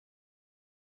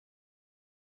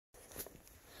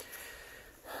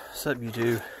What's up,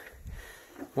 YouTube?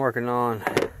 Working on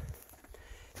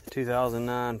the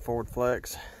 2009 Ford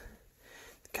Flex.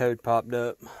 The code popped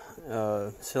up.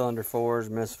 Cylinder 4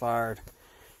 is misfired,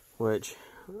 which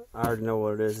I already know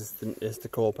what it is. It's the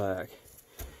coil pack.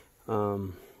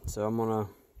 So I'm gonna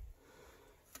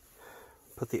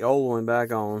put the old one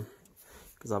back on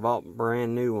because I bought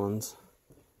brand new ones.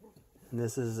 And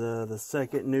this is the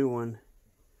second new one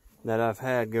that I've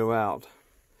had go out.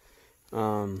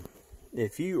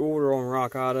 If you order on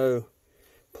Rock Auto,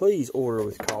 please order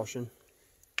with caution,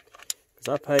 because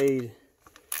I paid,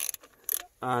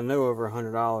 I know, over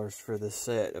 $100 for this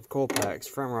set of coil packs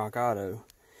from Rock Auto,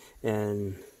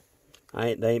 and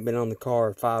they ain't been on the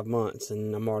car 5 months,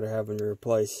 and I'm already having to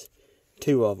replace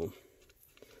 2 of them.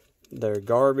 They're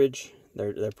garbage.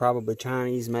 They're probably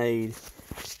Chinese made,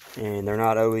 and they're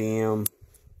not OEM.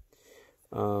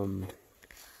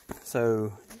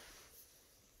 So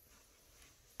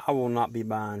I will not be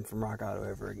buying from Rock Auto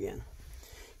ever again.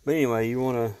 But anyway, you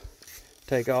want to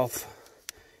take off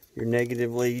your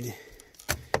negative lead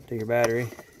to your battery.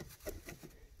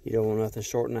 You don't want nothing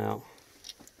shorting out.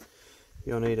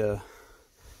 You'll need a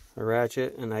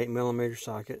ratchet and an 8mm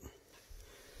socket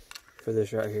for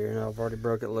this right here, and I've already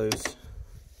broke it loose.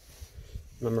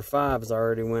 Number 5 has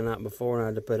already went out before, and I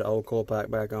had to put an old coil pack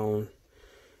back on,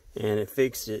 and it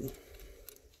fixed it.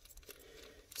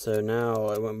 So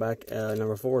now it went back.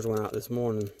 Number 4's went out this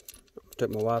morning. Took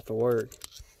my wife to work.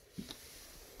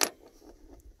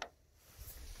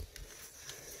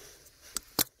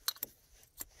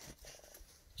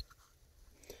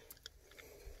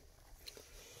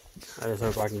 I just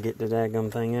hope I can get the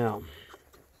daggum thing out.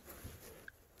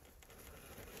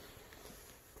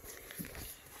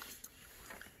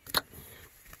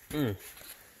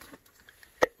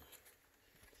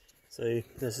 See,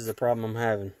 this is a problem I'm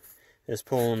having. Is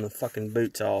pulling the fucking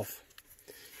boots off,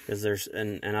 because there's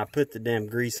and I put the damn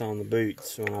grease on the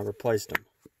boots when I replaced them.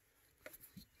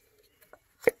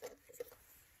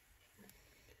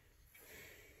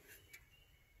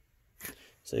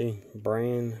 See,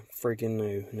 brand freaking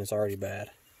new, and it's already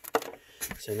bad.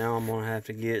 So now I'm gonna have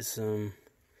to get some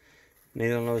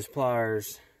needle nose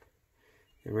pliers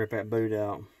and rip that boot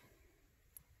out.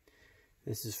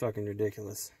 This is fucking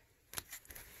ridiculous.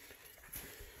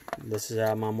 This is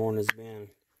how my morning's been.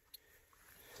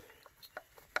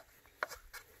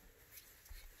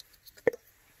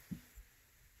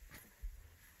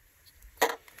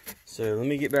 So let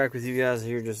me get back with you guys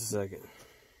here in just a second.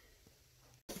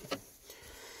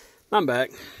 I'm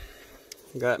back.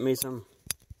 Got me some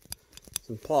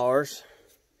pliers.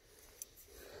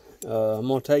 I'm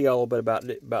gonna tell you all a little bit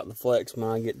about the Flex when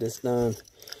I get this done.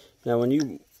 Now,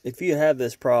 if you have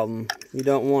this problem, you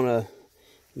don't want to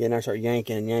get in there and start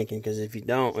yanking and yanking, because if you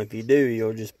do,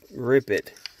 you'll just rip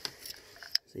it.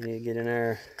 So you need to get in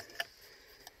there.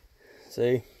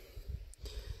 See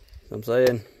what I'm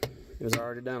saying? It was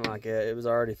already done like that. It was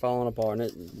already falling apart, and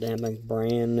that damn thing's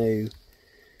brand new.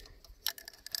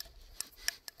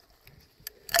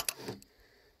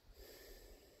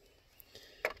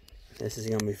 This is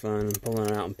gonna be fun. I'm pulling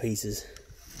it out in pieces.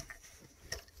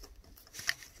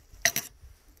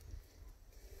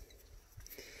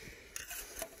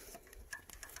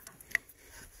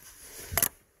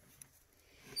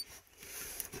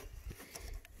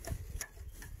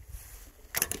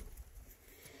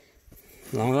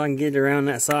 As long as I can get around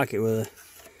that socket with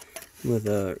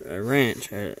a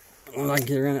wrench, as long as I can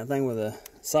get around that thing with a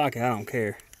socket, I don't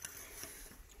care.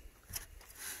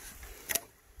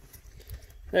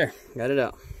 There, got it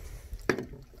out. I'm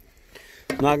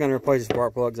not going to replace the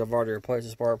spark plugs. I've already replaced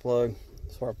the spark plug.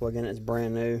 The spark plug in it is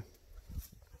brand new.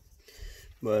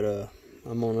 But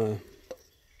I'm going to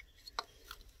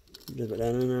dip it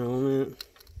down in there on that.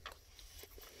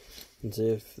 And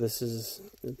see if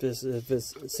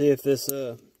this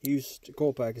used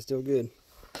coil pack is still good,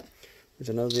 which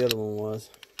I know the other one was.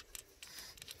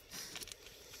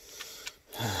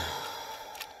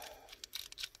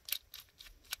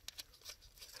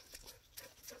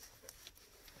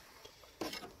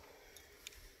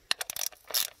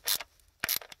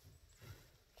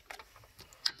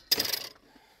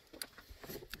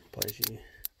 Place your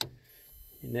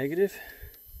negative.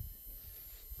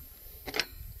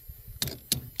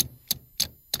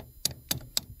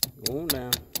 Going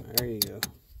down. There you go.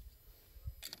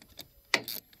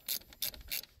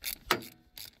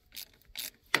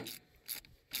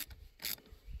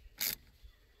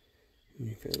 When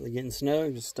you feel it getting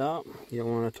snug, just stop. You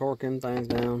don't want to torque them things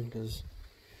down, because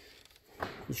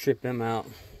you strip them out,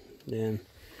 then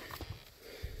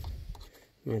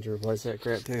you have to replace that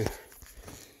crap too.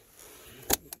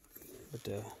 But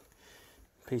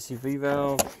PCV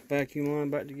valve vacuum line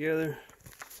back together.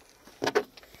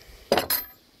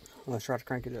 Let's try to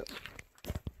crank it up.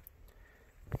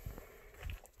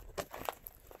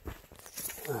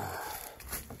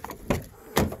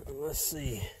 Let's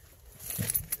see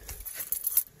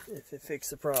if it fixed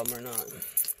the problem or not.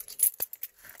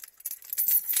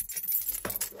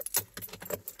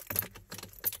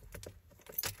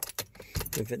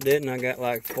 If it didn't, I got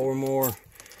like 4 more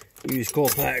used coil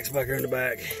packs back here in the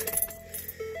back.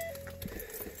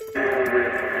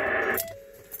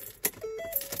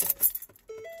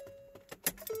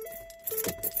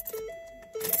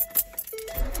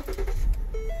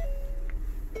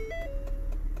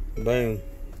 Boom,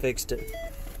 fixed it.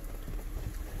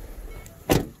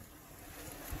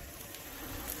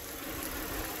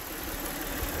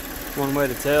 One way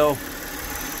to tell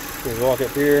is walk up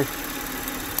here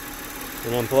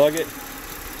and unplug it.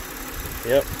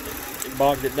 Yep, it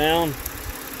bogged it down.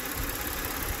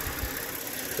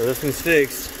 So this one's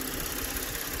fixed.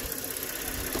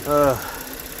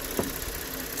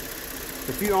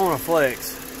 If you own a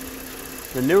Flex,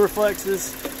 the newer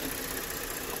Flexes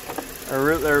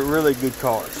they're really good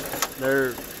cars. They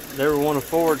were one of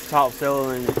Ford's top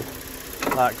selling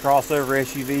like crossover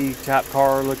SUV type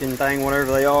car looking thing, whatever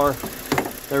they are.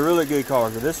 They're really good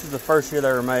cars. But this was the first year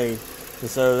they were made, and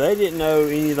so they didn't know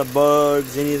any of the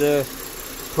bugs, any of the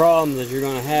problems that you're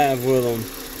gonna have with them.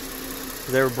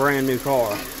 They were a brand new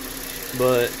car.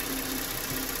 But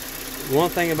one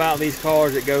thing about these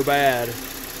cars that go bad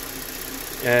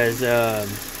is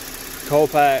coil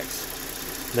packs.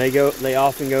 They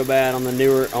often go bad on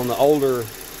the older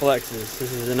Flexes.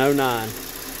 This is an 09.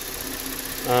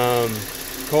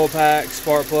 Coil packs,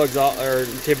 spark plugs are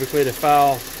typically the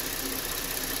foul,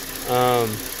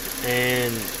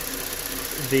 and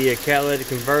the catalytic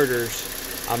converters,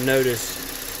 I've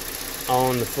noticed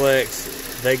on the Flex,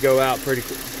 they go out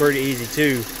pretty easy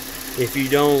too if you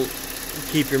don't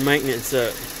keep your maintenance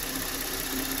up.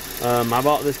 I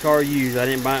bought this car used. I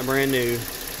didn't buy it brand new.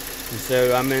 And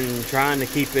so I've been trying to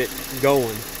keep it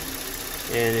going,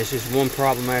 and it's just one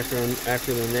problem after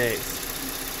the next.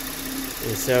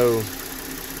 And so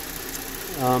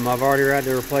I've already had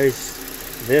to replace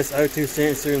this O2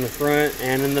 sensor in the front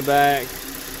and in the back.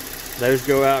 Those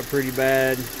go out pretty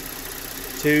bad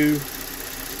too.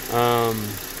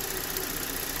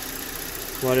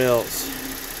 What else?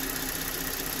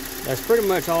 That's pretty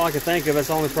much all I can think of. That's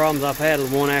the only problems I've had,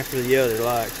 one after the other.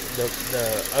 Like the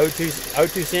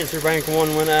O2 sensor bank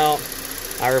one went out,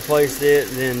 I replaced it.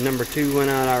 Then number 2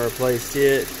 went out, I replaced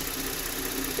it.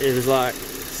 It was like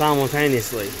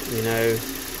simultaneously, you know.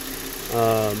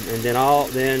 And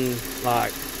then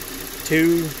like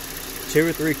two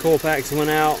or three coil packs went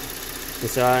out. And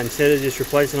so instead of just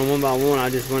replacing them one by one,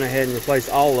 I just went ahead and replaced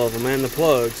all of them and the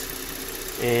plugs.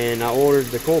 And I ordered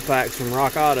the coil packs from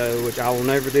Rock Auto, which I will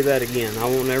never do that again. I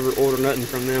won't ever order nothing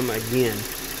from them again,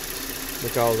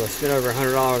 because I spent over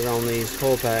 $100 on these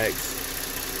coil packs,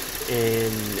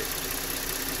 and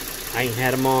I ain't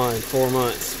had them on 4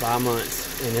 months, 5 months,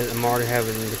 and I'm already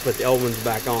having to put the old ones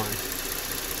back on.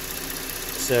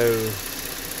 So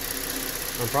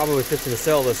I'm probably fixing to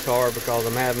sell this car because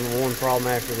I'm having one problem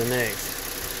after the next,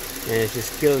 and it's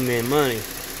just killing me in money.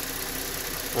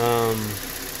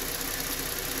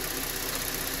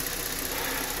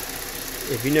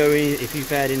 If you know if you've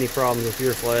had any problems with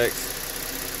your Flex,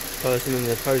 post them in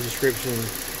the post description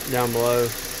down below.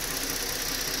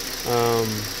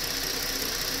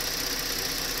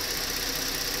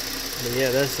 But yeah,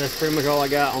 that's pretty much all I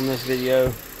got on this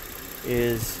video,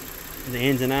 is the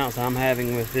ins and outs I'm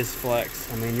having with this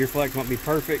Flex. I mean, your Flex might be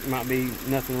perfect, might be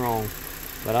nothing wrong,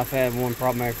 but I've had one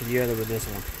problem after the other with this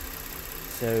one.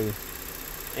 So,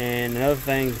 and another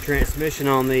thing, the transmission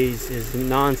on these is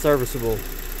non-serviceable.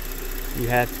 You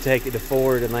have to take it to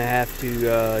Ford, and they have to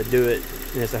do it,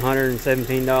 and it's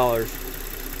 $117.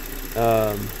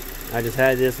 I just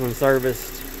had this one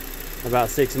serviced about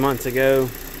 6 months ago.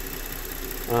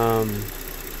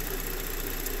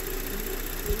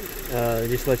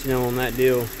 Just let you know on that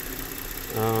deal.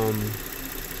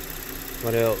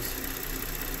 What else?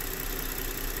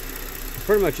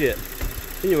 Pretty much it.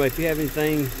 Anyway, if you have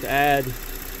anything to add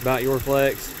about your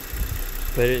Flex,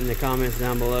 put it in the comments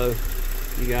down below.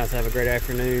 You guys have a great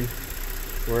afternoon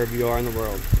wherever you are in the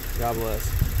world. God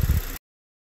bless.